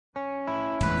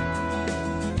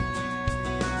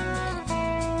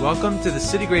Welcome to the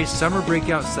City Grace Summer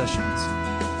Breakout Sessions.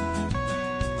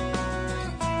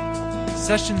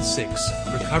 Session 6,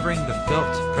 Recovering the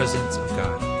Felt Presence of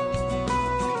God.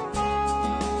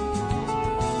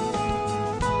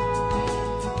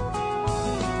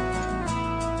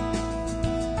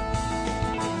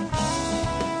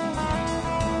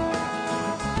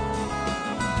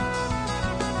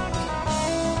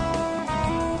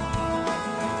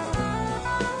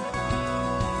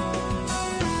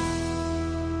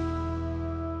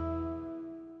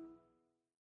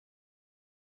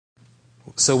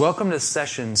 So welcome to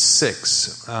Session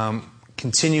 6,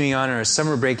 continuing on our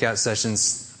Summer Breakout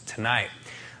Sessions tonight.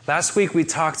 Last week we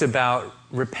talked about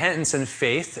repentance and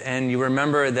faith, and you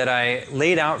remember that I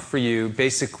laid out for you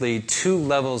basically two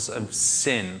levels of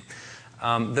sin.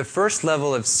 The first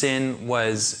level of sin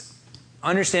was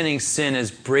understanding sin as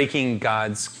breaking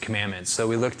God's commandments. So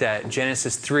we looked at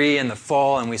Genesis 3 and the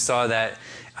fall, and we saw that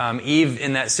Eve,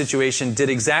 in that situation, did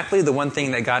exactly the one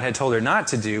thing that God had told her not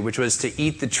to do, which was to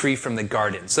eat the tree from the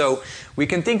garden. So we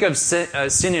can think of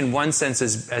sin in one sense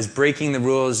as breaking the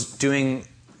rules, going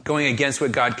against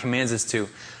what God commands us to.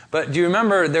 But do you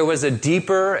remember there was a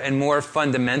deeper and more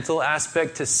fundamental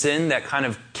aspect to sin that kind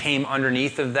of came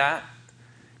underneath of that?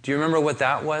 Do you remember what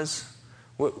that was?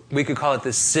 We could call it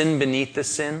the sin beneath the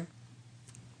sin.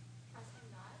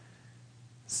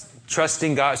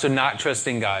 Trusting God, so not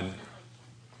trusting God.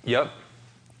 Yep.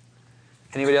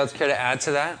 Anybody else care to add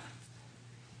to that?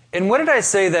 And what did I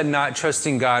say that not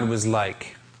trusting God was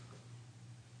like?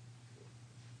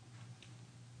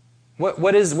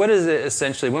 What is it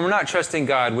essentially? When we're not trusting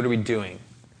God, what are we doing?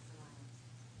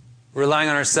 Relying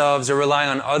on ourselves or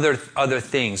relying on other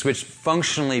things, which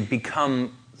functionally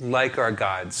become like our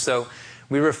gods. So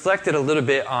we reflected a little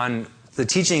bit on the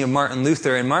teaching of Martin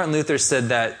Luther, and Martin Luther said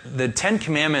that the Ten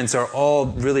Commandments are all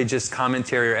really just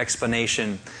commentary or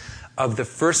explanation of the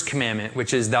first commandment,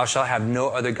 which is, thou shalt have no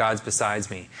other gods besides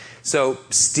me. So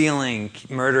stealing,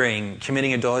 murdering,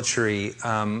 committing adultery,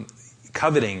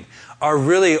 coveting are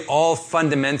really all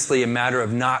fundamentally a matter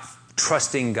of not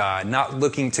trusting God, not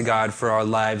looking to God for our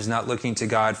lives, not looking to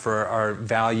God for our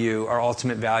value, our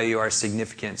ultimate value, our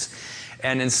significance.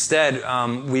 And instead,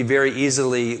 we very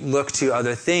easily look to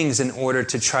other things in order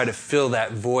to try to fill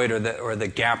that void or the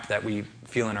gap that we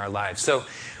feel in our lives. So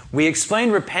we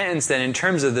explained repentance then in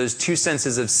terms of those two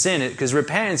senses of sin, because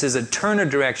repentance is a turn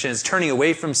of direction, it's turning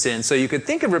away from sin. So you could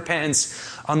think of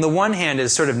repentance on the one hand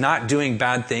as sort of not doing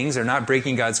bad things or not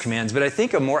breaking God's commands, but I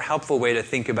think a more helpful way to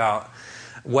think about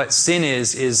what sin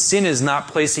is sin is not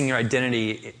placing your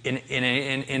identity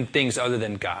in things other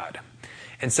than God.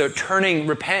 And so turning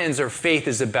repentance or faith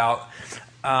is about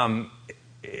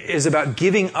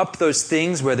giving up those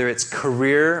things, whether it's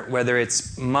career, whether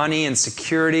it's money and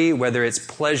security, whether it's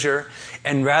pleasure,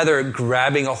 and rather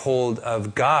grabbing a hold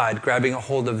of God, grabbing a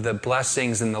hold of the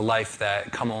blessings and the life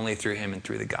that come only through Him and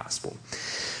through the gospel.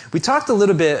 We talked a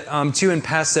little bit, too, in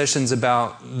past sessions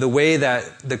about the way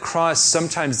that the cross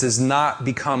sometimes does not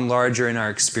become larger in our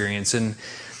experience, and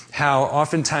how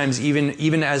oftentimes,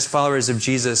 even as followers of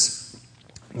Jesus,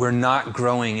 we're not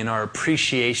growing in our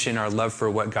appreciation, our love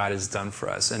for what God has done for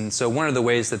us. And so one of the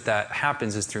ways that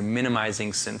happens is through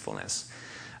minimizing sinfulness.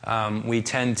 We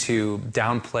tend to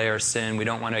downplay our sin. We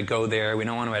don't want to go there. We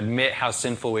don't want to admit how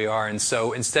sinful we are. And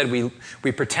so instead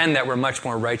we pretend that we're much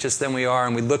more righteous than we are,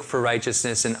 and we look for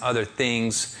righteousness in other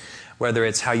things, whether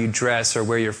it's how you dress or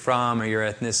where you're from or your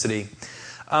ethnicity.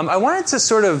 I wanted to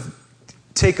sort of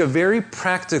take a very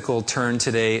practical turn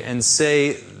today and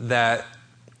say that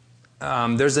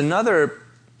there's another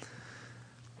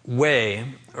way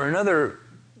or another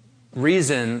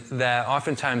reason that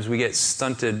oftentimes we get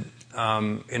stunted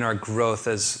in our growth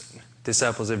as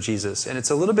disciples of Jesus. And it's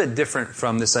a little bit different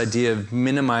from this idea of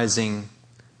minimizing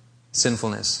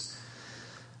sinfulness.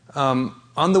 On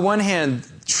the one hand,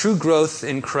 true growth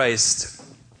in Christ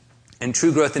and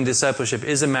true growth in discipleship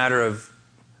is a matter of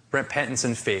repentance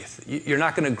and faith. You're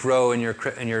not going to grow in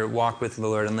your walk with the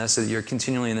Lord unless you're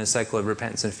continually in the cycle of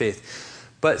repentance and faith.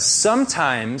 But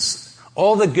sometimes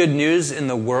all the good news in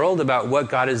the world about what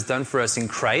God has done for us in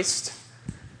Christ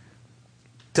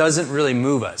doesn't really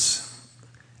move us.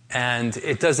 And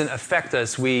it doesn't affect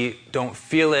us. We don't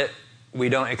feel it. We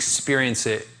don't experience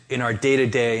it in our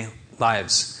day-to-day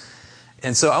lives.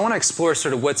 And so I want to explore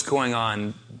sort of what's going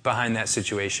on behind that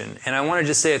situation. And I want to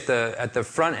just say at the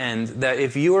front end that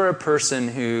if you are a person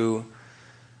who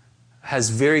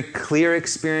has very clear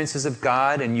experiences of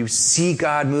God and you see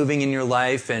God moving in your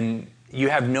life and you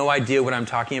have no idea what I'm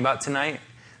talking about tonight,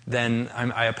 then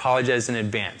I apologize in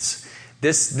advance.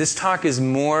 This talk is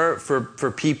more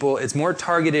for people, it's more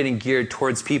targeted and geared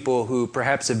towards people who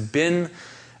perhaps have been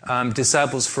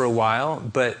disciples for a while,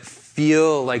 but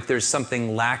feel like there's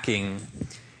something lacking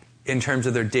in terms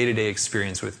of their day-to-day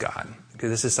experience with God. Because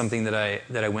this is something that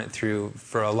I went through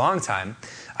for a long time.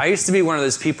 I used to be one of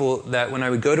those people that when I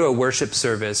would go to a worship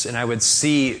service and I would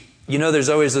see, there's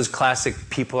always those classic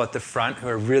people at the front who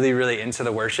are really, really into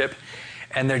the worship.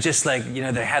 And they're just like,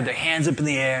 they have their hands up in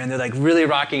the air and they're like really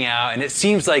rocking out. And it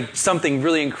seems like something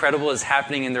really incredible is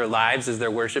happening in their lives as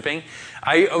they're worshiping.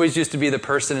 I always used to be the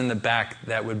person in the back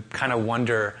that would kind of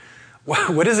wonder,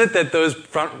 what is it that those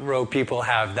front row people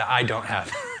have that I don't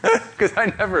have? Because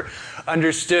I never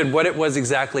understood what it was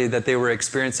exactly that they were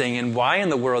experiencing and why in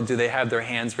the world do they have their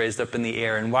hands raised up in the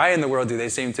air and why in the world do they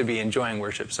seem to be enjoying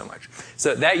worship so much?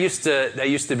 So that used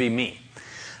to be me.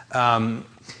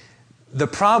 The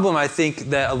problem I think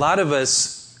that a lot of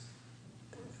us,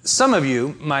 some of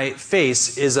you might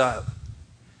face is a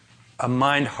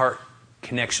mind-heart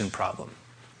connection problem.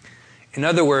 In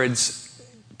other words,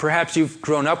 perhaps you've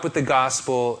grown up with the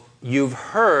gospel, you've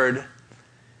heard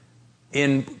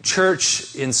in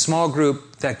church, in small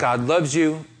group, that God loves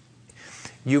you.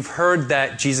 You've heard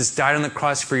that Jesus died on the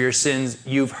cross for your sins.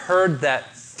 You've heard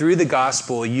that through the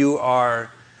gospel you are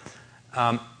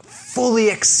fully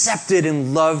accepted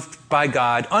and loved by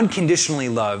God, unconditionally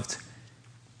loved,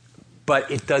 but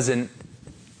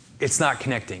it's not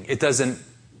connecting. It doesn't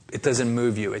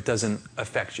move you. It doesn't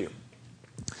affect you.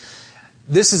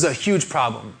 This is a huge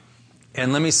problem.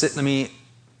 And let me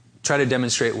try to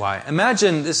demonstrate why.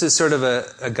 Imagine this is sort of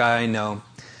a guy I know.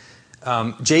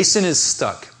 Jason is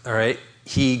stuck, all right?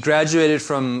 He graduated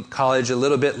from college a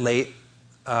little bit late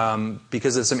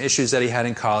because of some issues that he had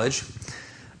in college.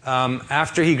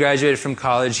 After he graduated from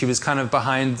college, he was kind of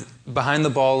behind the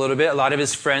ball a little bit. A lot of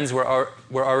his friends were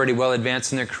already well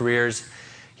advanced in their careers.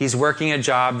 He's working a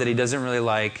job that he doesn't really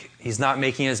like. He's not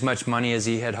making as much money as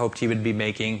he had hoped he would be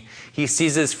making. He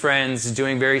sees his friends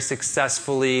doing very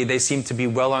successfully. They seem to be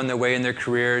well on their way in their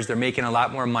careers. They're making a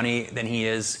lot more money than he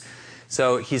is.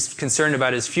 So he's concerned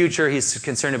about his future. He's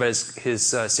concerned about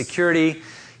his security.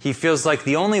 He feels like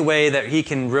the only way that he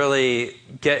can really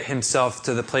get himself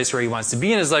to the place where he wants to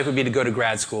be in his life would be to go to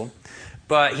grad school.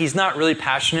 But he's not really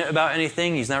passionate about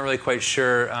anything. He's not really quite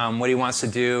sure what he wants to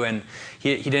do. And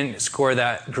he didn't score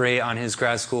that great on his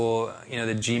grad school, the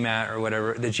GMAT or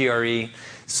whatever, the GRE.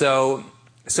 So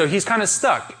he's kind of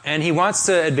stuck. And he wants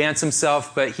to advance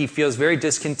himself, but he feels very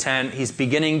discontent. He's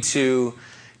beginning to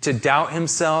doubt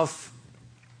himself.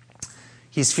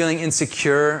 He's feeling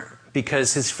insecure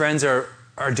because his friends are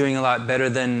doing a lot better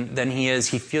than he is.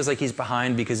 He feels like he's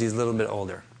behind because he's a little bit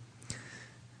older.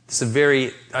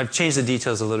 I've changed the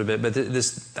details a little bit, but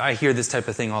I hear this type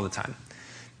of thing all the time.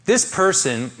 This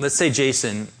person, let's say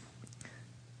Jason,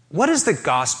 what is the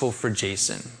gospel for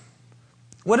Jason?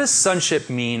 What does sonship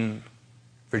mean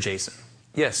for Jason?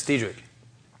 Yes, Diedrich.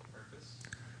 Purpose.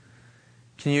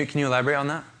 Can you elaborate on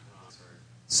that?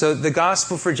 So the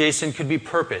gospel for Jason could be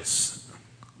purpose.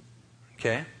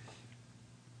 Okay.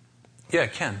 Yeah,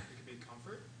 Ken. It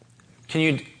could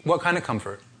be comfort. What kind of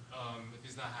comfort? If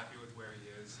he's not happy with where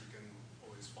he is, he can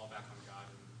always fall back on God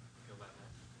and feel that love.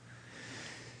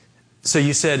 So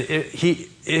you said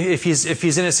if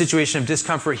he's in a situation of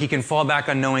discomfort, he can fall back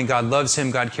on knowing God loves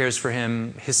him, God cares for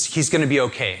him. He's going to be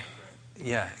okay.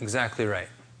 Yeah, exactly right.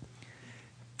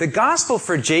 The gospel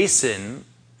for Jason,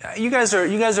 you guys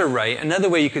are right. Another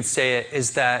way you could say it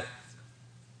is that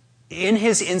in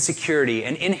his insecurity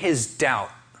and in his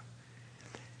doubt,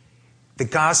 the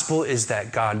gospel is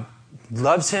that God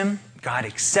loves him, God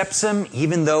accepts him,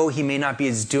 even though he may not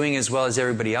be doing as well as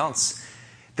everybody else.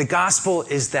 The gospel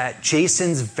is that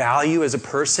Jason's value as a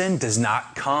person does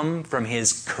not come from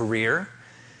his career,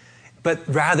 but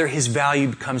rather his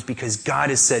value comes because God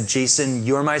has said, Jason,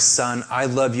 you're my son, I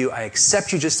love you, I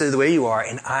accept you just the way you are,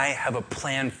 and I have a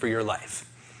plan for your life.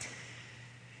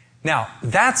 Now,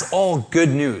 that's all good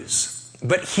news,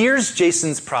 but here's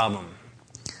Jason's problem.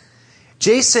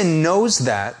 Jason knows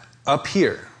that up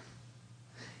here.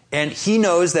 And he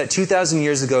knows that 2,000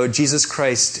 years ago, Jesus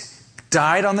Christ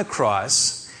died on the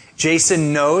cross.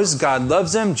 Jason knows God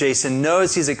loves him. Jason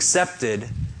knows he's accepted.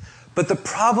 But the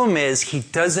problem is he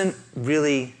doesn't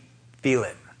really feel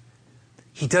it.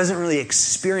 He doesn't really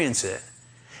experience it.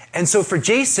 And so for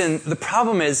Jason, the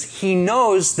problem is he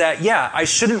knows that, I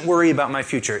shouldn't worry about my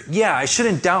future. I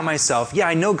shouldn't doubt myself.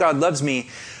 I know God loves me.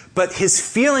 But his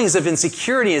feelings of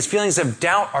insecurity, his feelings of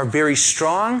doubt are very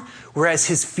strong, whereas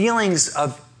his feelings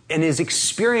of and his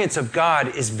experience of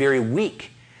God is very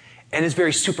weak and is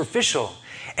very superficial.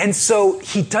 And so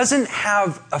he doesn't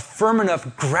have a firm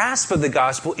enough grasp of the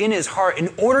gospel in his heart in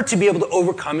order to be able to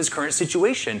overcome his current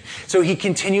situation. So he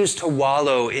continues to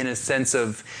wallow in a sense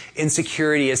of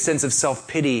insecurity, a sense of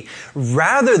self-pity,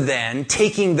 rather than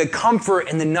taking the comfort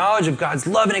and the knowledge of God's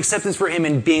love and acceptance for him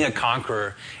and being a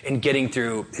conqueror and getting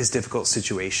through his difficult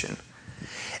situation.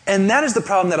 And that is the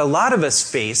problem that a lot of us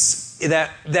face,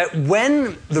 that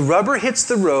when the rubber hits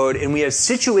the road and we have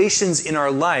situations in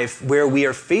our life where we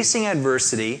are facing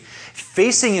adversity,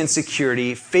 facing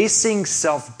insecurity, facing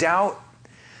self-doubt,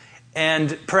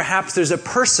 and perhaps there's a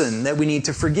person that we need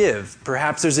to forgive,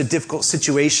 perhaps there's a difficult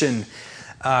situation,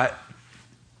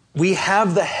 we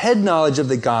have the head knowledge of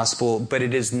the gospel, but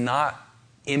it is not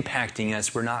impacting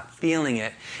us. We're not feeling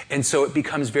it. And so it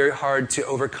becomes very hard to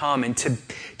overcome and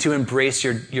to embrace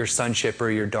your sonship or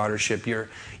your daughtership,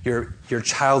 your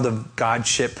child of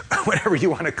Godship, whatever you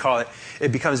want to call it.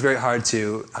 It becomes very hard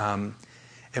to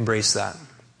embrace that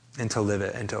and to live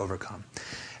it and to overcome.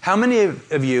 How many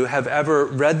of you have ever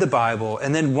read the Bible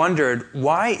and then wondered,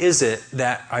 why is it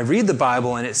that I read the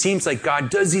Bible and it seems like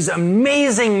God does these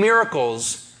amazing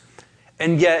miracles,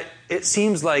 and yet it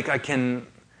seems like I can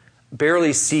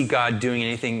barely see God doing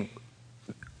anything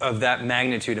of that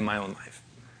magnitude in my own life?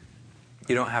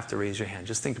 You don't have to raise your hand.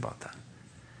 Just think about that.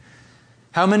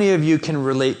 How many of you can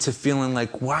relate to feeling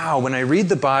like, wow, when I read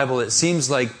the Bible, it seems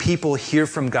like people hear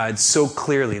from God so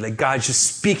clearly, like God's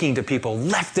just speaking to people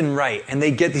left and right, and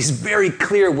they get these very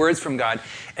clear words from God,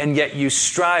 and yet you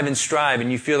strive, and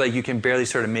you feel like you can barely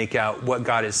sort of make out what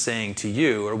God is saying to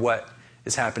you or what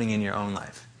is happening in your own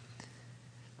life?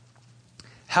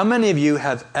 How many of you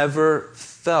have ever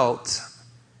felt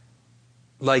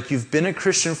like you've been a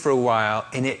Christian for a while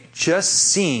and it just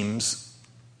seems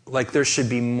like there should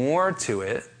be more to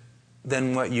it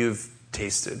than what you've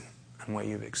tasted and what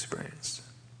you've experienced?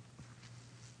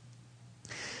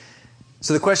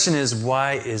 So the question is,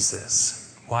 why is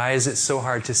this? Why is it so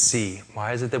hard to see?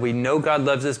 Why is it that we know God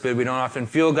loves us, but we don't often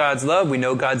feel God's love? We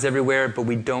know God's everywhere, but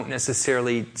we don't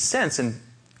necessarily sense and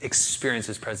experience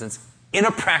His presence in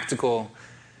a practical,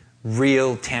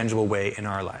 real, tangible way in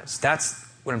our lives. That's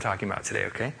what I'm talking about today,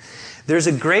 okay? There's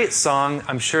a great song,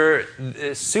 I'm sure,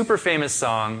 a super famous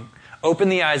song, Open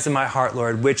the Eyes of My Heart,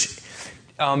 Lord, which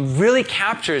really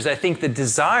captures, I think, the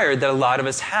desire that a lot of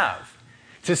us have.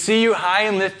 To see you high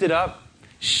and lifted up,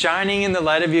 shining in the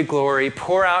light of your glory,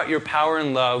 pour out your power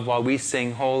and love while we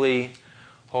sing, holy,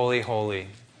 holy, holy.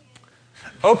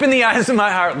 Open the eyes of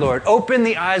my heart, Lord. Open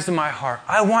the eyes of my heart.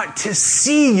 I want to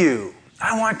see you.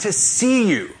 I want to see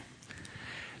you.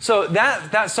 So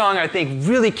that song, I think,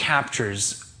 really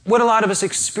captures what a lot of us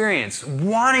experience,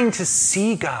 wanting to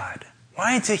see God,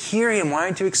 wanting to hear Him,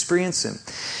 wanting to experience Him.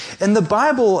 And the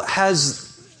Bible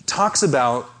talks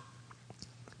about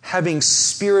having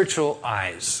spiritual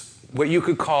eyes, what you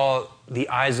could call the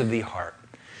eyes of the heart.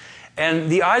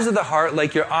 And the eyes of the heart,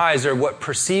 like your eyes, are what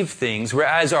perceive things,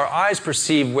 whereas our eyes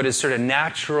perceive what is sort of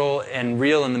natural and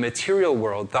real in the material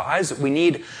world. We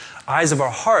need eyes of our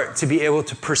heart to be able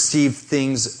to perceive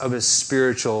things of a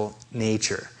spiritual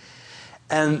nature.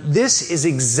 And this is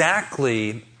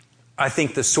exactly, I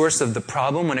think, the source of the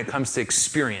problem when it comes to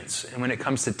experience and when it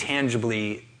comes to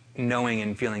tangibly knowing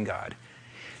and feeling God,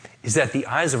 is that the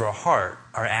eyes of our heart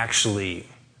are actually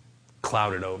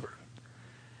clouded over.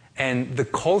 And the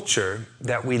culture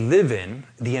that we live in,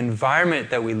 the environment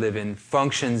that we live in,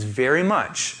 functions very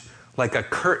much like a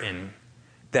curtain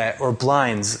or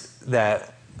blinds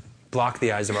that block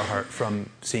the eyes of our heart from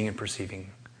seeing and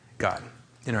perceiving God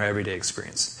in our everyday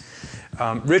experience.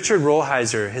 Richard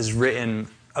Rollheiser has written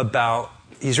a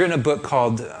book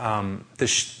called The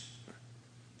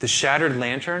Shattered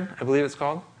Lantern, I believe it's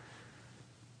called.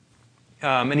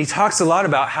 And he talks a lot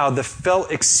about how the felt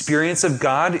experience of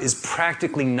God is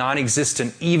practically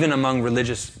non-existent even among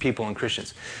religious people and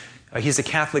Christians. He's a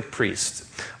Catholic priest.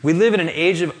 We live in an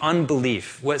age of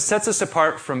unbelief. What sets us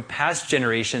apart from past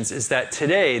generations is that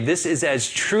today this is as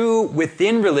true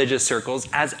within religious circles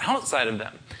as outside of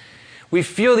them. We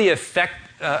feel the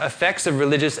effects of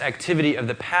religious activity of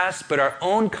the past, but our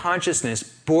own consciousness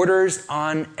borders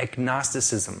on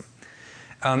agnosticism.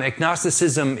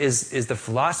 Agnosticism is the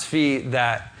philosophy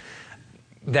that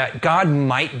God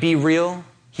might be real,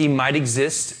 He might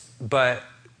exist, but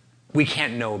we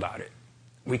can't know about it.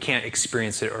 We can't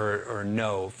experience it or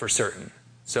know for certain.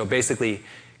 So basically,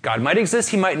 God might exist,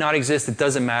 He might not exist. It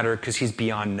doesn't matter because He's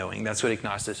beyond knowing. That's what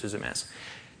agnosticism is.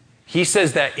 He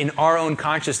says that in our own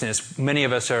consciousness, many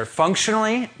of us are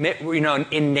functionally,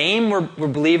 in name we're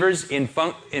believers, in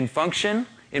function,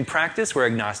 in practice we're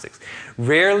agnostics.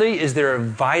 Rarely is there a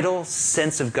vital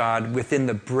sense of God within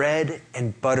the bread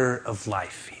and butter of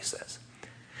life, he says.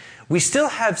 We still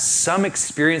have some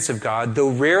experience of God, though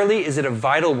rarely is it a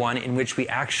vital one in which we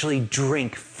actually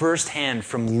drink firsthand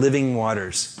from living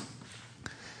waters.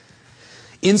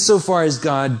 Insofar as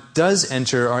God does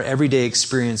enter our everyday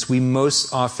experience,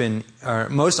 most often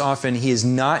he is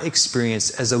not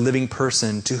experienced as a living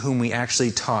person to whom we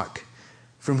actually talk,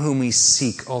 from whom we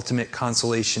seek ultimate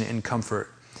consolation and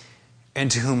comfort, and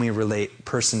to whom we relate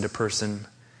person to person,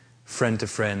 friend to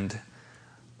friend,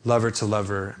 lover to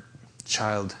lover,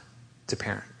 child to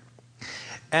parent.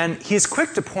 And he's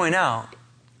quick to point out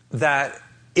that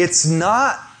it's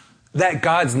not that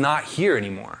God's not here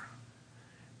anymore.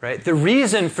 Right? The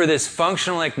reason for this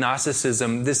functional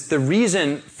agnosticism, the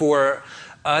reason for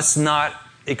us not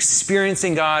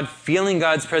experiencing God, feeling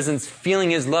God's presence,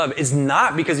 feeling His love, is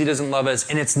not because He doesn't love us,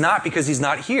 and it's not because He's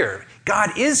not here.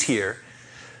 God is here.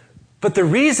 But the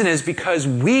reason is because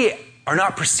we are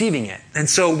not perceiving it. And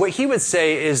so what he would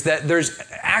say is that there's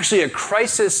actually a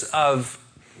crisis of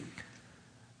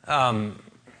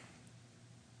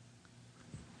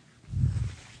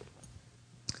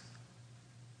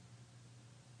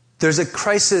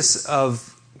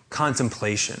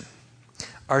contemplation.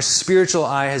 Our spiritual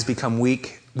eye has become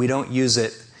weak. We don't use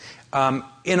it.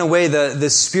 In a way, the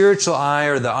spiritual eye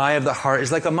or the eye of the heart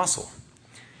is like a muscle.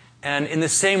 And in the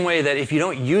same way that if you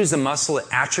don't use the muscle, it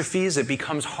atrophies, it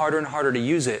becomes harder and harder to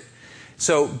use it.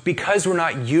 So because we're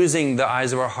not using the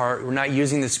eyes of our heart, we're not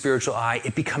using the spiritual eye,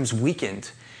 it becomes weakened.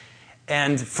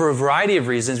 And for a variety of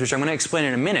reasons, which I'm going to explain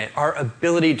in a minute, our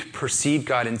ability to perceive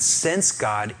God and sense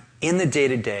God in the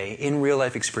day-to-day, in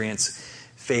real-life experience,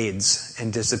 fades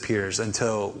and disappears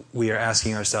until we are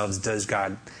asking ourselves, does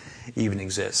God even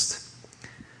exist?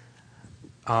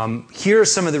 Here are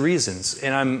some of the reasons,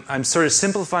 and I'm sort of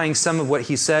simplifying some of what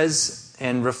he says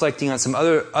and reflecting on some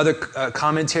other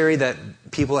commentary that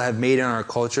people have made in our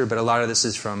culture, but a lot of this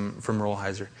is from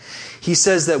Rolheiser. He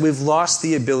says that we've lost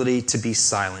the ability to be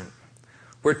silent.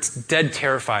 We're dead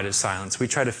terrified of silence. We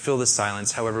try to fill the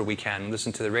silence however we can.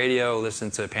 Listen to the radio,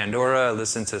 listen to Pandora,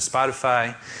 listen to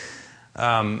Spotify.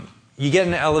 You get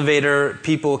in an elevator,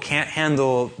 people can't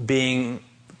handle being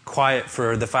quiet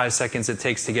for the 5 seconds it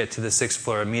takes to get to the 6th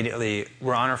floor. Immediately,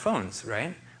 we're on our phones,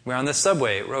 right? We're on the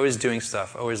subway. We're always doing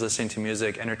stuff, always listening to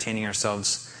music, entertaining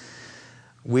ourselves.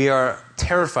 We are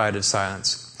terrified of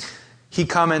silence. He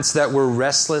comments that we're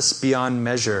restless beyond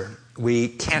measure. We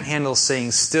can't handle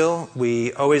staying still.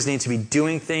 We always need to be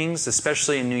doing things,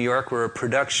 especially in New York. We're a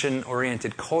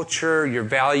production-oriented culture. Your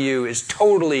value is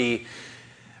totally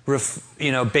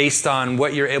based on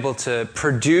what you're able to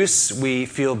produce. We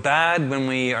feel bad when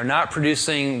we are not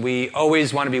producing. We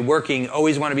always want to be working,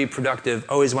 always want to be productive,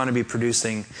 always want to be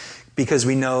producing, because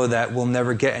we know that we'll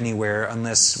never get anywhere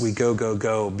unless we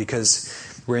go, because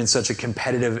we're in such a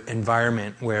competitive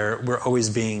environment where we're always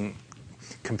being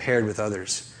compared with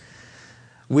others.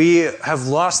 We have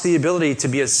lost the ability to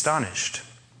be astonished.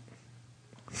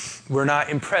 We're not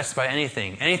impressed by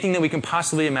anything. Anything that we can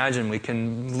possibly imagine, we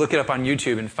can look it up on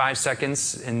YouTube in 5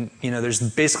 seconds, and there's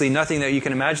basically nothing that you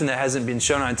can imagine that hasn't been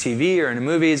shown on TV or in the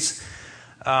movies.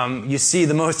 You see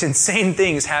the most insane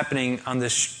things happening on the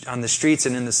streets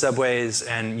and in the subways,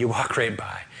 and you walk right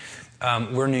by.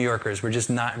 We're New Yorkers. We're just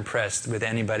not impressed with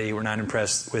anybody. We're not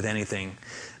impressed with anything.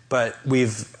 But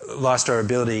we've lost our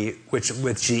ability, which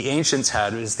the ancients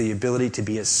had, is the ability to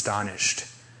be astonished,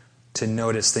 to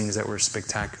notice things that were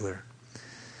spectacular.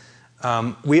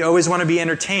 We always want to be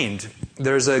entertained.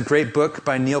 There's a great book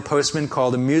by Neil Postman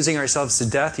called Amusing Ourselves to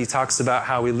Death. He talks about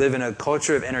how we live in a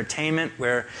culture of entertainment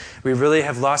where we really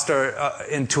have lost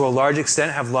and to a large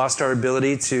extent, have lost our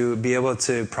ability to be able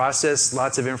to process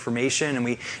lots of information, and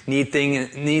we need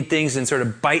things in sort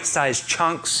of bite-sized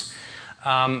chunks.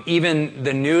 Even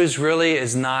the news really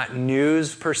is not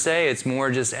news per se. It's more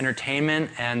just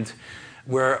entertainment, and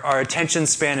where our attention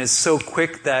span is so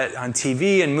quick that on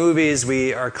TV and movies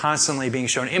we are constantly being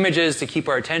shown images to keep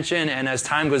our attention, and as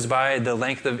time goes by, the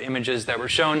length of images that we're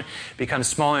shown becomes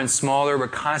smaller and smaller. We're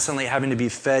constantly having to be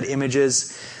fed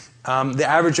images. The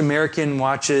average American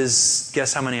watches,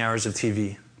 guess how many hours of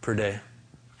TV per day?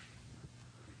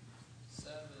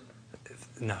 7.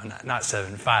 No, not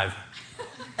 7, 5.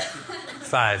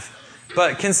 5.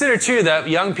 But consider, too, that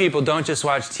young people don't just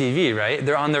watch TV, right?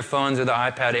 They're on their phones or the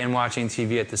iPad and watching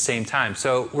TV at the same time.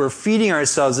 So we're feeding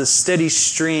ourselves a steady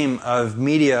stream of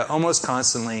media almost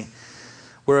constantly.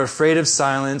 We're afraid of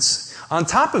silence. On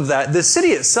top of that, the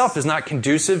city itself is not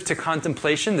conducive to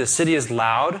contemplation. The city is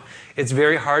loud. It's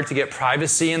very hard to get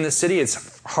privacy in the city.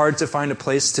 It's hard to find a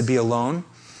place to be alone.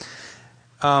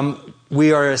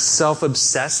 We are a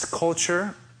self-obsessed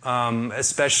culture.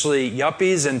 especially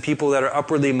yuppies and people that are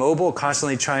upwardly mobile,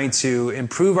 constantly trying to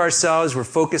improve ourselves. We're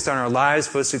focused on our lives,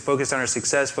 focused on our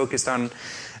success, focused on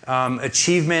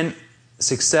achievement,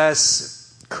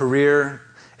 success, career.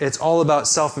 It's all about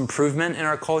self-improvement in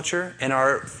our culture, and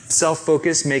our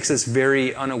self-focus makes us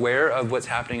very unaware of what's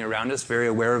happening around us, very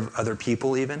aware of other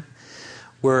people even.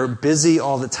 We're busy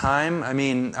all the time. I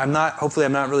mean, hopefully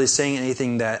I'm not really saying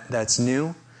anything that's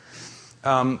new.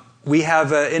 We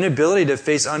have an inability to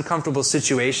face uncomfortable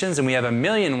situations, and we have a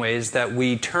million ways that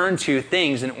we turn to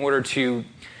things in order to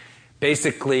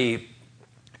basically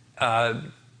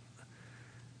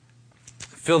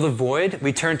fill the void.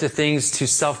 We turn to things to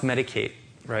self-medicate,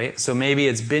 right? So maybe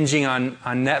it's binging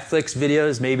on Netflix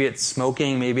videos, maybe it's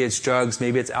smoking, maybe it's drugs,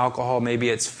 maybe it's alcohol, maybe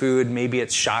it's food, maybe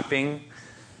it's shopping,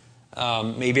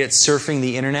 maybe it's surfing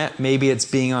the internet, maybe it's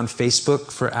being on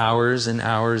Facebook for hours and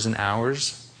hours and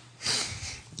hours.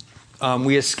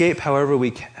 We escape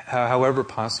however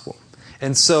possible.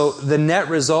 And so the net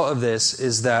result of this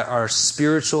is that our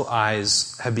spiritual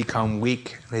eyes have become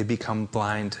weak. They become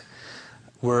blind.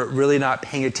 We're really not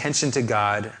paying attention to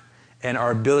God, and our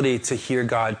ability to hear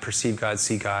God, perceive God,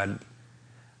 see God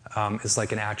is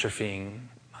like an atrophying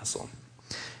muscle.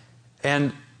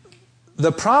 And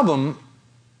the problem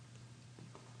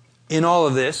in all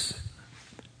of this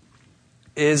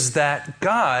is that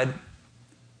God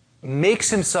makes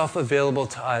himself available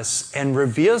to us and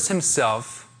reveals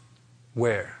himself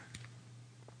where?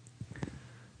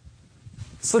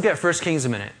 Let's look at 1 Kings a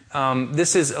minute.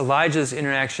 This is Elijah's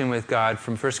interaction with God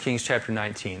from 1 Kings chapter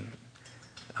 19.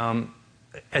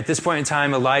 At this point in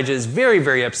time, Elijah is very,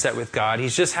 very upset with God.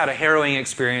 He's just had a harrowing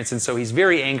experience, and so he's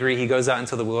very angry. He goes out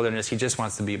into the wilderness. He just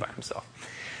wants to be by himself.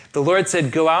 The Lord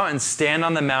said, "Go out and stand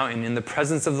on the mountain in the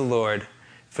presence of the Lord,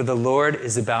 for the Lord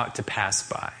is about to pass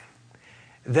by."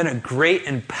 Then a great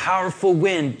and powerful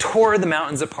wind tore the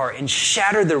mountains apart and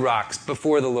shattered the rocks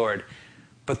before the Lord.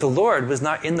 But the Lord was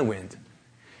not in the wind.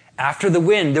 After the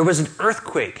wind, there was an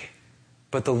earthquake,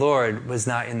 but the Lord was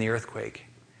not in the earthquake.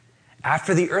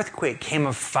 After the earthquake came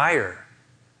a fire,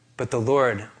 but the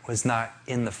Lord was not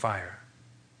in the fire.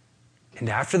 And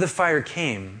after the fire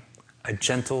came a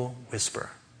gentle whisper.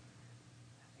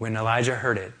 When Elijah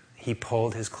heard it, he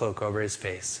pulled his cloak over his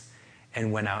face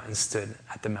and went out and stood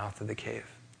at the mouth of the cave.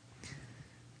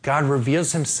 God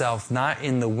reveals himself not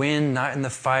in the wind, not in the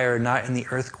fire, not in the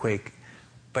earthquake,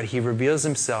 but he reveals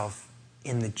himself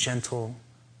in the gentle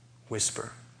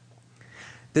whisper.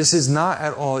 This is not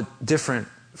at all different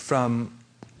from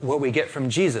what we get from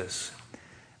Jesus.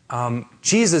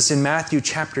 Jesus in Matthew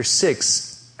chapter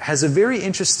 6 has a very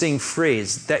interesting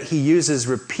phrase that he uses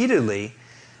repeatedly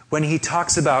when he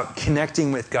talks about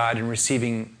connecting with God and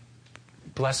receiving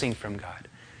blessing from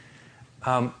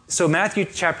God. So Matthew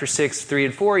chapter 6, 3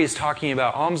 and 4, he's talking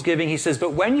about almsgiving. He says,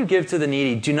 "But when you give to the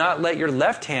needy, do not let your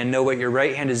left hand know what your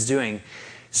right hand is doing,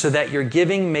 so that your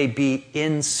giving may be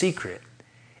in secret.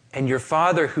 And your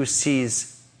Father who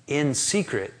sees in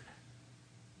secret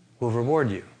will reward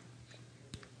you."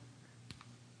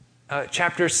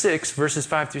 Chapter 6, verses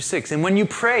 5 through 6. "And when you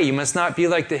pray, you must not be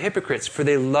like the hypocrites, for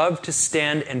they love to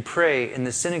stand and pray in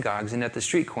the synagogues and at the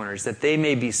street corners, that they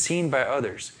may be seen by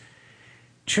others.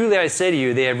 Truly I say to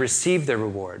you, they have received their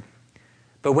reward.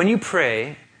 But when you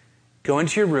pray, go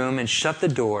into your room and shut the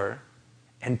door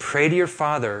and pray to your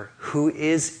Father who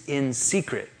is in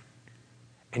secret.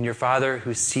 And your Father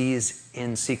who sees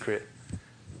in secret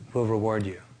will reward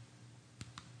you.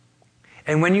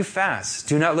 And when you fast,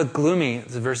 do not look gloomy,"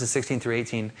 this is verses 16 through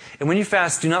 18. "And when you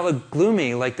fast, do not look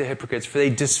gloomy like the hypocrites, for they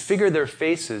disfigure their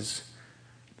faces."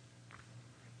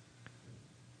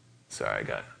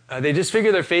 They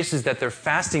disfigure their faces that their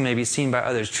fasting may be seen by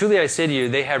others. Truly I say to you,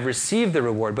 they have received the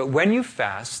reward. But when you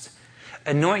fast,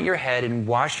 anoint your head and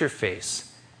wash your face,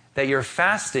 that your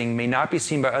fasting may not be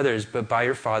seen by others, but by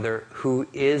your Father who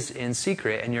is in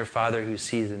secret, and your Father who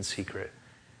sees in secret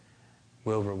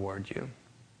will reward you.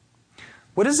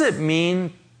 What does it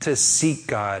mean to seek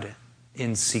God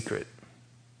in secret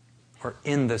or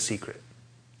in the secret?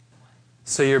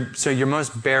 So your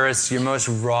most barest, your most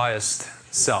rawest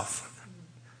self.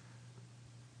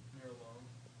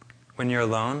 When you're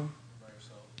alone? By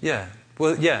yourself. Yeah.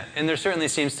 Well, yeah. And there certainly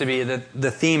seems to be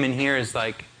the theme in here is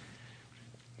like,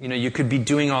 you could be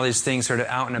doing all these things sort of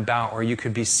out and about, or you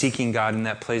could be seeking God in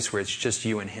that place where it's just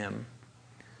you and him.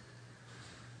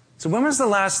 So when was the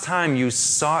last time you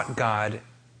sought God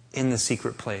in the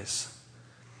secret place?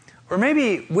 Or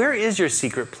maybe, where is your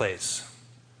secret place?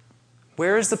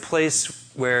 Where is the place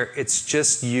where it's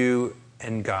just you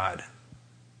and God,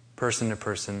 person to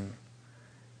person,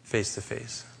 face to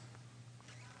face?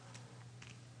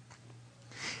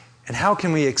 And how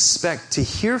can we expect to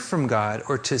hear from God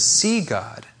or to see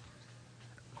God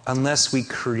unless we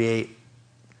create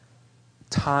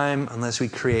time, unless we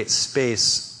create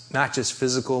space, not just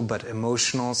physical, but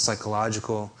emotional,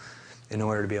 psychological, in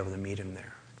order to be able to meet Him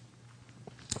there?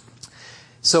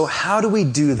 So how do we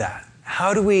do that?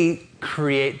 How do we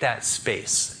create that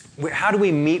space? How do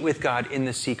we meet with God in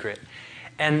the secret?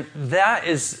 And that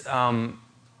is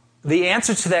the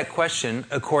answer to that question,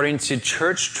 according to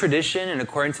church tradition and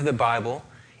according to the Bible,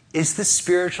 is the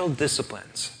spiritual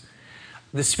disciplines.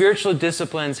 The spiritual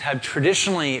disciplines have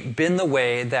traditionally been the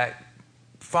way that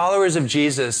followers of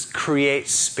Jesus create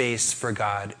space for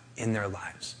God in their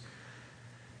lives.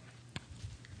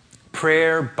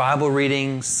 Prayer, Bible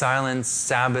reading, silence,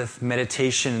 Sabbath,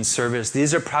 meditation, and service,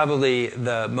 these are probably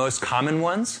the most common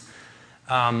ones.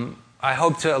 I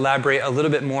hope to elaborate a little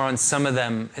bit more on some of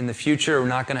them in the future. We're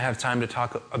not going to have time to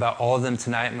talk about all of them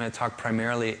tonight. I'm going to talk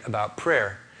primarily about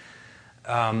prayer.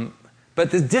 But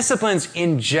the disciplines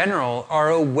in general are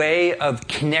a way of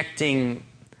connecting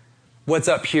what's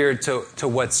up here to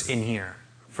what's in here.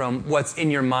 From what's in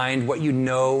your mind, what you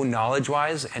know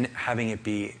knowledge-wise, and having it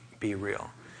be real.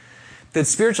 The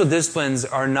spiritual disciplines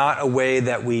are not a way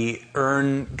that we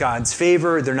earn God's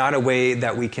favor. They're not a way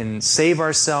that we can save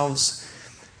ourselves.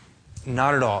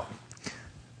 Not at all.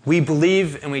 We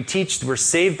believe and we teach we're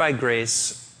saved by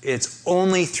grace. It's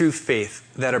only through faith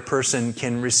that a person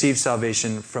can receive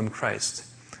salvation from Christ.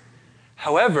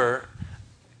 However,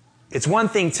 it's one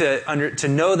thing to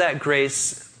know that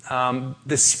grace.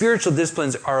 The spiritual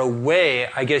disciplines are a way,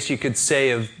 I guess you could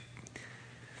say, of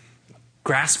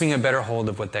grasping a better hold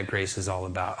of what that grace is all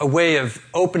about. A way of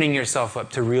opening yourself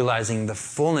up to realizing the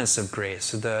fullness of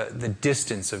grace, the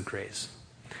distance of grace.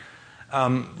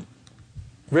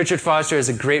 Richard Foster has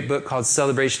a great book called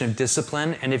Celebration of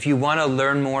Discipline, and if you want to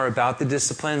learn more about the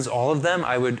disciplines, all of them,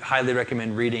 I would highly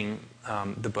recommend reading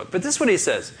the book. But this is what he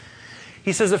says.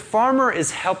 He says, a farmer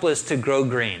is helpless to grow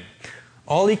grain.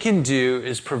 All he can do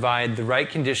is provide the right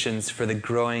conditions for the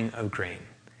growing of grain.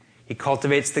 He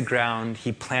cultivates the ground,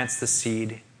 he plants the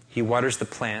seed, he waters the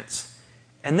plants,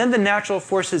 and then the natural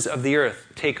forces of the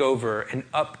earth take over and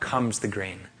up comes the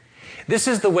grain. This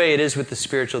is the way it is with the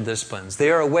spiritual disciplines.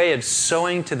 They are a way of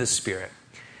sowing to the Spirit.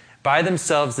 By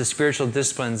themselves, the spiritual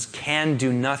disciplines can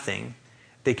do nothing.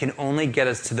 They can only get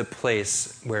us to the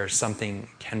place where something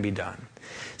can be done.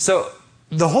 So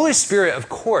the Holy Spirit, of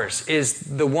course, is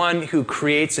the one who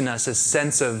creates in us a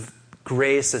sense of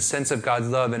grace, a sense of God's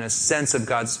love, and a sense of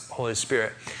God's Holy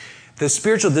Spirit. The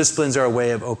spiritual disciplines are a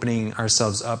way of opening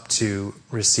ourselves up to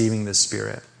receiving the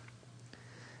Spirit.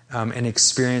 And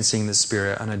experiencing the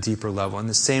Spirit on a deeper level. In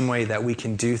the same way that we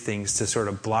can do things to sort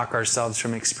of block ourselves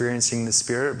from experiencing the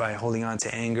Spirit by holding on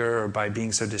to anger or by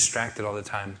being so distracted all the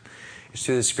time. It's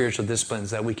through the spiritual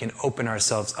disciplines that we can open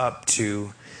ourselves up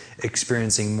to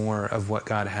experiencing more of what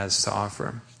God has to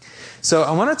offer. So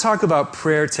I want to talk about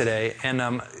prayer today,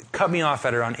 and cut me off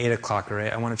at around 8 o'clock, all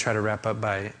right? I want to try to wrap up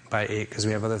by 8 because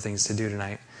we have other things to do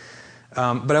tonight.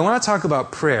 But I want to talk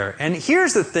about prayer. And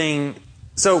here's the thing.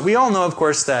 So we all know, of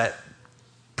course, that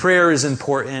prayer is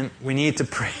important. We need to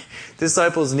pray.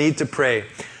 Disciples need to pray.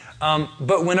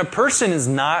 But when a person is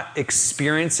not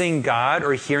experiencing God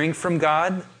or hearing from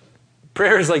God,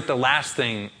 prayer is like the last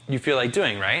thing you feel like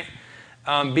doing, right?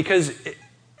 Because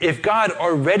if God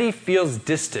already feels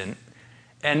distant,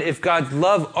 and if God's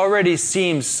love already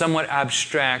seems somewhat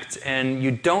abstract, and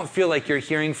you don't feel like you're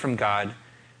hearing from God,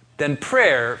 then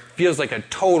prayer feels like a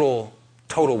total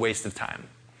waste of time.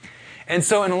 And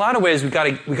so in a lot of ways, we've got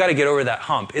to get over that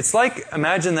hump. It's like,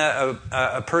 imagine that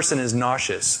a person is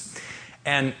nauseous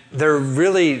and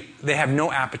they have no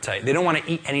appetite. They don't want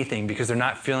to eat anything because they're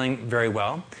not feeling very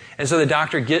well. And so the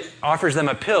doctor offers them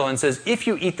a pill and says, if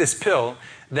you eat this pill,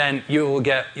 then you'll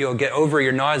get over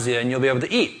your nausea and you'll be able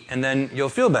to eat and then you'll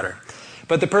feel better.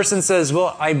 But the person says,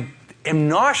 well, I am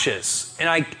nauseous and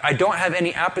I don't have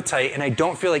any appetite and I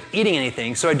don't feel like eating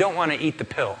anything, so I don't want to eat the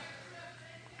pill.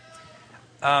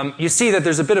 You see that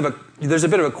there's a bit of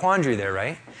a quandary there,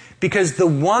 right? Because the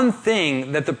one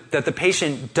thing that the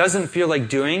patient doesn't feel like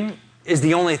doing is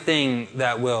the only thing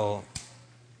that will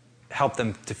help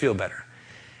them to feel better.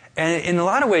 And in a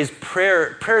lot of ways,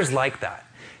 prayer is like that.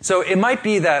 So it might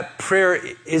be that prayer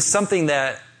is something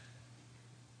that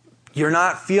you're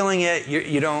not feeling it.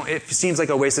 You don't. It seems like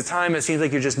a waste of time. It seems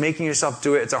like you're just making yourself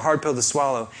do it. It's a hard pill to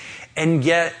swallow, and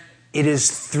yet it is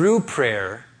through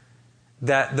prayer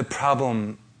that the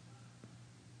problem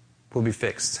will be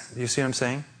fixed. You see what I'm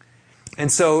saying?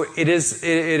 And so it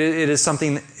is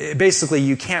something, basically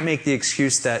you can't make the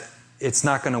excuse that it's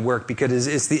not going to work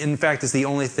because in fact it's the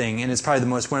only thing, and it's probably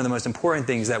one of the most important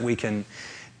things that we can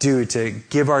do to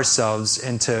give ourselves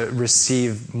and to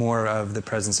receive more of the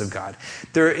presence of God.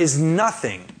 There's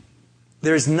nothing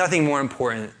more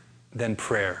important than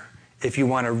prayer if you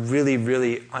want to really,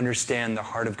 really understand the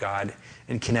heart of God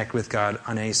and connect with God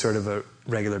on any sort of a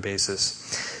regular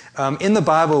basis. In the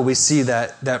Bible, we see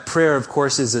that prayer, of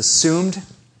course, is assumed.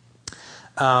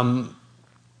 One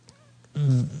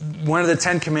of the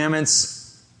 10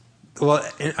 Commandments,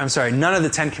 none of the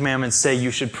 10 Commandments say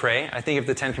you should pray. I think if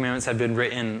the 10 Commandments had been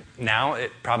written now,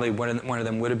 it probably one of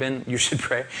them would have been, you should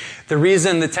pray. The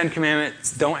reason the 10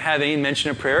 Commandments don't have any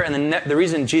mention of prayer, and the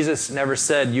reason Jesus never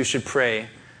said you should pray,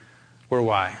 were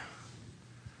why?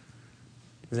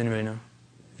 Does anybody know?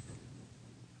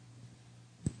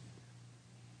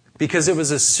 Because it was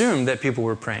assumed that people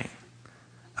were praying.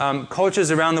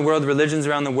 Cultures around the world, religions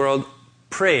around the world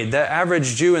prayed. The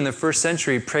average Jew in the first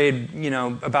century prayed,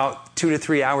 about 2 to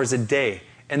 3 hours a day.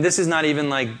 And this is not even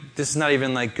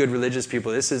like good religious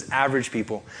people. This is average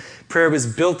people. Prayer was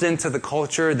built into the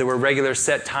culture. There were regular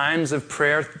set times of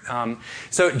prayer.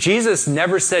 So Jesus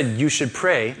never said you should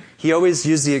pray. He always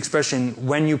used the expression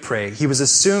when you pray. He was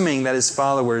assuming that his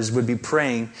followers would be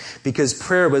praying because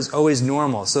prayer was always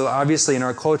normal. So obviously in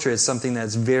our culture it's something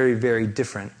that's very, very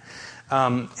different.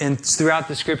 And throughout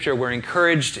the scripture we're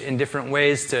encouraged in different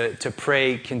ways to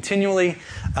pray continually.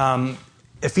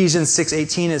 Ephesians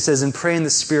 6:18, it says, and pray in the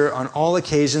Spirit on all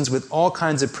occasions with all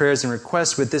kinds of prayers and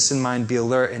requests. With this in mind, be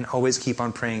alert and always keep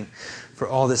on praying for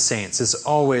all the saints. It's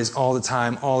always, all the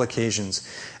time, all occasions.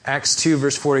 Acts 2,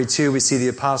 verse 42, we see the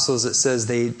apostles. It says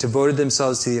they devoted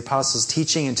themselves to the apostles'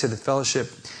 teaching and to the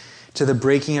fellowship, to the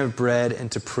breaking of bread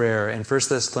and to prayer. And 1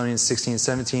 Thessalonians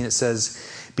 16:17, it says,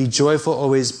 be joyful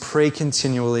always, pray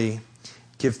continually,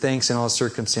 give thanks in all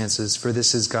circumstances, for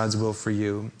this is God's will for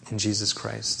you in Jesus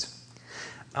Christ.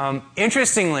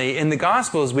 Interestingly, in the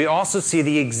Gospels, we also see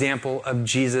the example of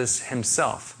Jesus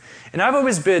himself. And I've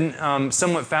always been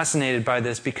somewhat fascinated by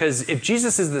this because if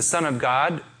Jesus is the Son of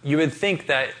God, you would think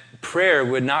that prayer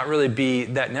would not really be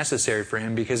that necessary for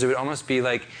him because it would almost be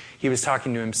like he was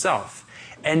talking to himself.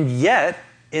 And yet,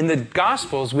 in the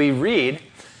Gospels, we read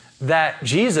that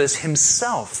Jesus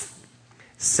himself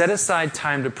set aside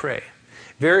time to pray.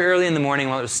 Very early in the morning,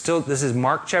 while it was still, this is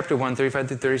Mark chapter 1, 35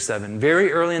 through 37.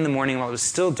 Very early in the morning, while it was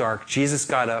still dark, Jesus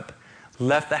got up,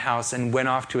 left the house, and went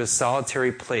off to a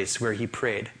solitary place where he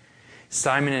prayed.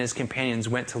 Simon and his companions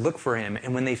went to look for him,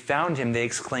 and when they found him, they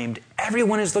exclaimed,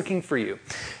 everyone is looking for you.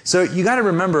 So you got to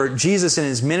remember, Jesus in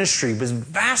his ministry was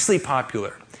vastly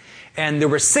popular. And there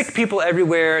were sick people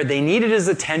everywhere. They needed his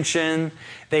attention.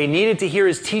 They needed to hear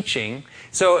his teaching.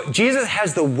 So Jesus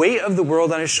has the weight of the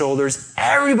world on his shoulders.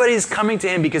 Everybody's coming to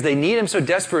him because they need him so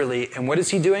desperately. And what is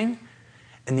he doing?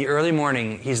 In the early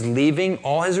morning, he's leaving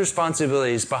all his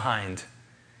responsibilities behind.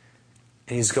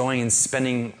 And he's going and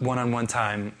spending one-on-one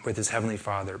time with his Heavenly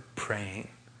Father, praying.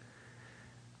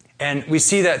 And we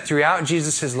see that throughout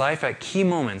Jesus' life at key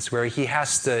moments where he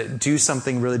has to do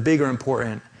something really big or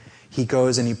important, he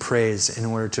goes and he prays in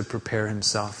order to prepare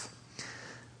himself.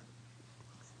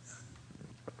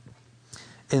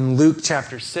 In Luke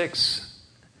chapter 6,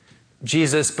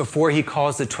 Jesus, before he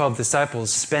calls the 12 disciples,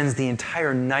 spends the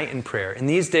entire night in prayer. In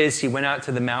these days, he went out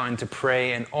to the mountain to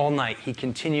pray, and all night he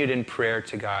continued in prayer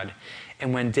to God.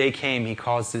 And when day came, he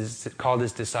called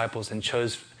his disciples and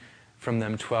chose from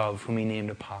them 12, whom he named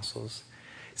apostles.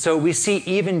 So we see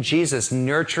even Jesus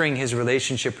nurturing his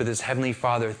relationship with his Heavenly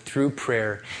Father through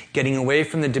prayer, getting away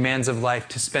from the demands of life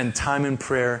to spend time in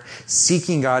prayer,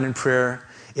 seeking God in prayer.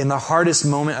 In the hardest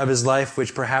moment of his life,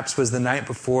 which perhaps was the night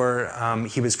before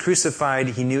he was crucified,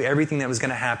 he knew everything that was going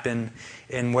to happen.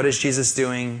 And what is Jesus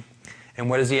doing? And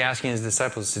what is he asking his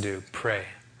disciples to do? Pray.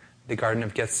 The Garden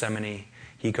of Gethsemane,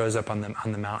 he goes up on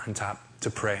the mountaintop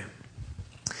to pray.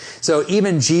 So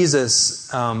even Jesus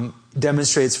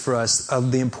demonstrates for us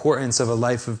the importance of a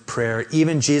life of prayer.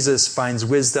 Even Jesus finds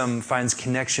wisdom, finds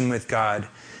connection with God,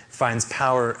 finds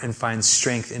power, and finds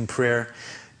strength in prayer.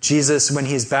 Jesus, when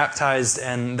he's baptized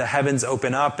and the heavens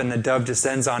open up and the dove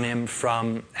descends on him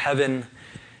from heaven,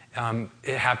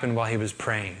 it happened while he was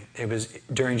praying. It was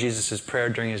during Jesus' prayer,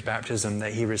 during his baptism,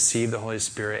 that he received the Holy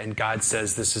Spirit, and God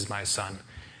says, this is my son.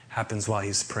 Happens while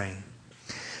he's praying.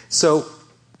 So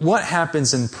what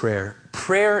happens in prayer?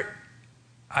 Prayer,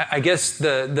 I guess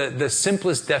the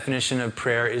simplest definition of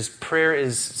prayer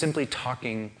is simply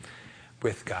talking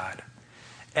with God.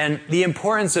 And the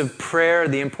importance of prayer,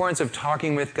 the importance of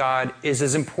talking with God is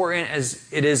as important as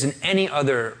it is in any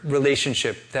other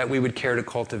relationship that we would care to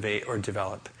cultivate or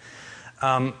develop.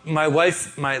 My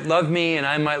wife might love me and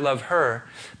I might love her,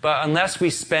 but unless we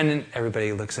spend,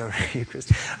 everybody looks over at you, Chris,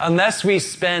 unless we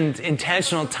spend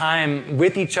intentional time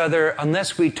with each other,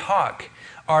 unless we talk,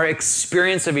 our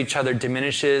experience of each other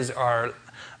diminishes,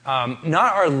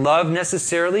 not our love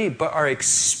necessarily, but our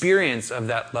experience of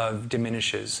that love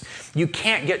diminishes. You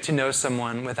can't get to know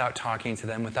someone without talking to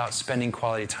them, without spending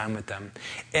quality time with them.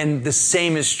 And the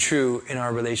same is true in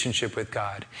our relationship with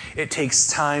God. It takes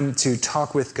time to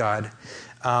talk with God.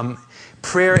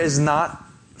 Prayer is not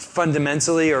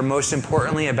fundamentally or most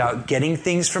importantly about getting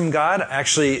things from God.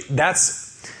 Actually, that's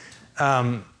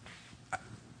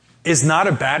is not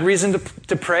a bad reason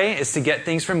to pray, is to get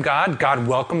things from God. God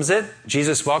welcomes it.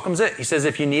 Jesus welcomes it. He says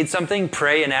if you need something,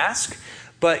 pray and ask.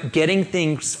 But getting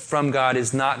things from God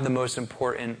is not the most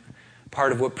important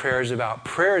part of what prayer is about.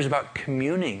 Prayer is about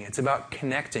communing. It's about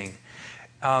connecting.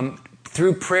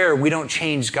 Through prayer, we don't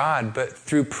change God, but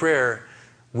through prayer,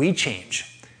 we change.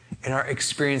 And our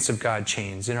experience of God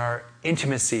changes. And our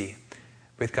intimacy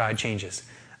with God changes.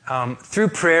 Through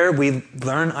prayer, we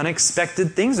learn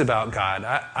unexpected things about God.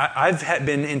 I've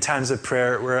been in times of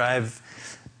prayer where I've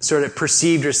sort of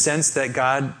perceived or sensed that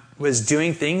God was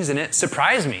doing things, and it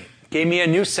surprised me. Gave me a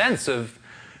new sense of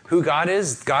who God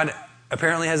is. God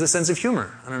apparently has a sense of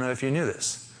humor. I don't know if you knew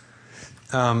this.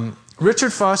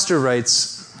 Richard Foster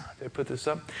writes, did I put this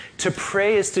up? To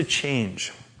pray is to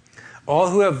change. All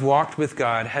who have walked with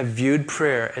God have viewed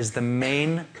prayer as the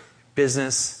main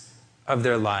business of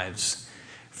their lives.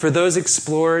 For those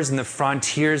explorers in the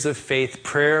frontiers of faith,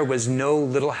 prayer was no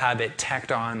little habit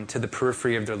tacked on to the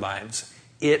periphery of their lives.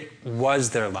 It was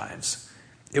their lives.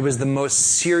 It was the most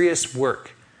serious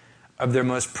work of their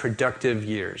most productive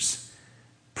years.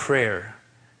 Prayer.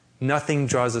 Nothing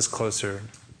draws us closer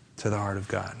to the heart of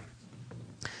God.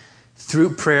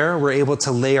 Through prayer, we're able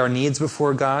to lay our needs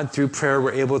before God. Through prayer,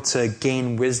 we're able to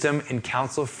gain wisdom and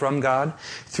counsel from God.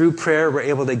 Through prayer, we're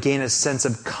able to gain a sense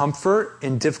of comfort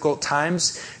in difficult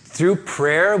times. Through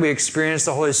prayer, we experience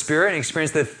the Holy Spirit and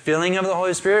experience the filling of the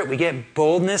Holy Spirit. We get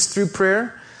boldness through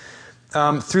prayer.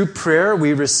 Through prayer,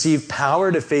 we receive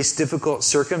power to face difficult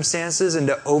circumstances and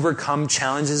to overcome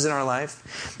challenges in our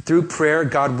life. Through prayer,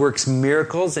 God works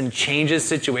miracles and changes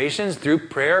situations. Through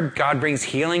prayer, God brings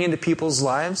healing into people's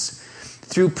lives.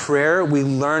 Through prayer, we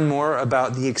learn more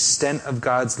about the extent of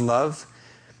God's love.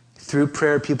 Through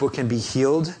prayer, people can be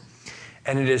healed.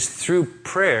 And it is through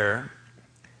prayer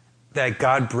that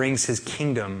God brings his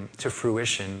kingdom to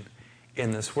fruition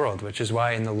in this world, which is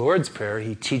why in the Lord's Prayer,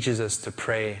 he teaches us to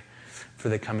pray for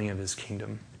the coming of his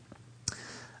kingdom.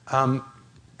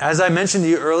 As I mentioned to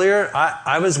you earlier,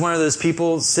 I was one of those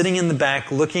people sitting in the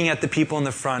back, looking at the people in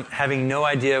the front, having no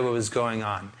idea what was going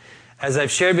on. As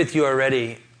I've shared with you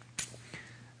already,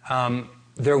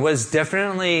 there was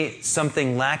definitely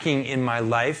something lacking in my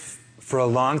life for a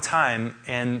long time.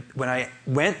 And when I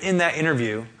went in that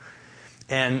interview,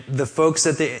 and the folks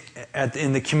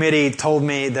in the committee told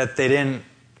me that they didn't,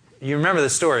 you remember the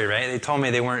story, right? They told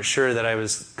me they weren't sure that I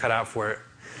was cut out for it.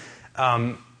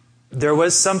 There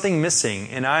was something missing,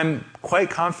 and I'm quite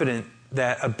confident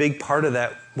that a big part of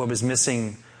that, what was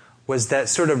missing, was that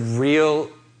sort of real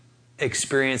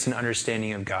experience and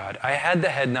understanding of God. I had the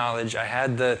head knowledge, I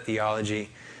had the theology,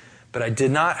 but I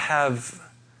did not have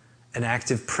an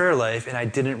active prayer life, and I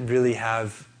didn't really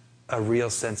have a real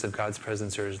sense of God's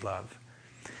presence or his love.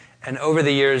 And over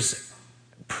the years,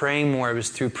 praying more, it was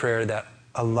through prayer that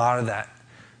a lot of that,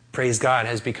 praise God,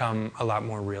 has become a lot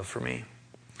more real for me.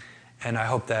 And I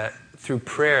hope that through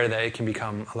prayer that it can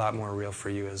become a lot more real for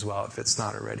you as well, if it's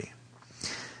not already.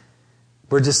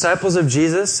 We're disciples of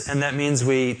Jesus, and that means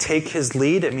we take his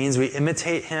lead. It means we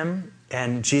imitate him.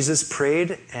 And Jesus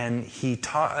prayed, and he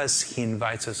taught us, he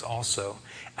invites us also,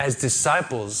 as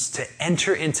disciples, to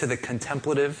enter into the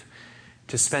contemplative,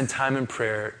 to spend time in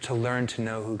prayer, to learn to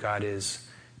know who God is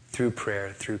through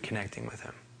prayer, through connecting with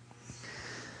him.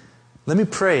 Let me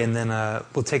pray, and then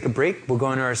we'll take a break. We'll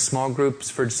go into our small groups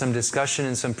for some discussion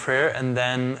and some prayer, and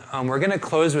then we're going to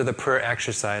close with a prayer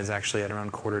exercise, actually, at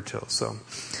around 1:45. So,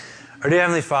 our dear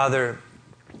Heavenly Father,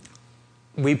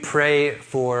 we pray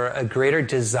for a greater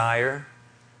desire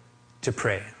to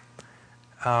pray.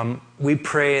 We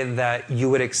pray that you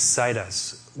would excite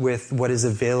us with what is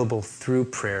available through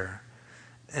prayer,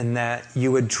 and that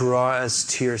you would draw us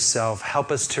to yourself,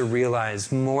 help us to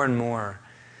realize more and more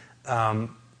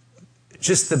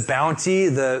just the bounty,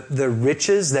 the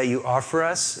riches that you offer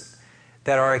us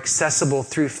that are accessible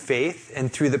through faith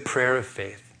and through the prayer of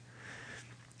faith.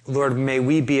 Lord, may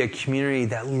we be a community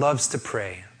that loves to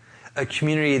pray, a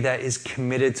community that is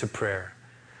committed to prayer.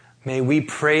 May we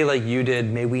pray like you did.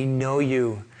 May we know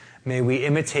you. May we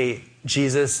imitate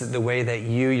Jesus the way that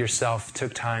you yourself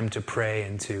took time to pray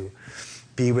and to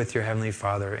be with your Heavenly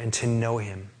Father and to know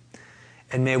him.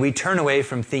 And may we turn away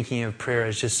from thinking of prayer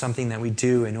as just something that we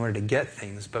do in order to get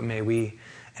things, but may we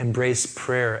embrace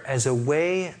prayer as a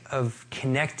way of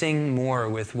connecting more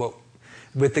with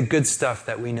the good stuff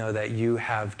that we know that you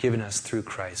have given us through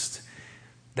Christ,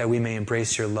 that we may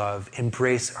embrace your love,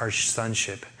 embrace our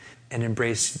sonship, and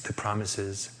embrace the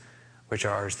promises which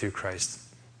are ours through Christ.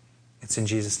 It's in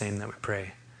Jesus' name that we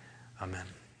pray. Amen.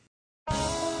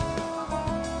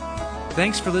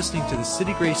 Thanks for listening to the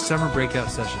City Grace Summer Breakout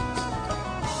Sessions.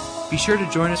 Be sure to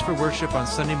join us for worship on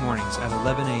Sunday mornings at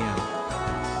 11 a.m.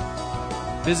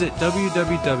 Visit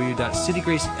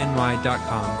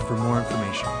www.citygraceny.com for more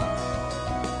information.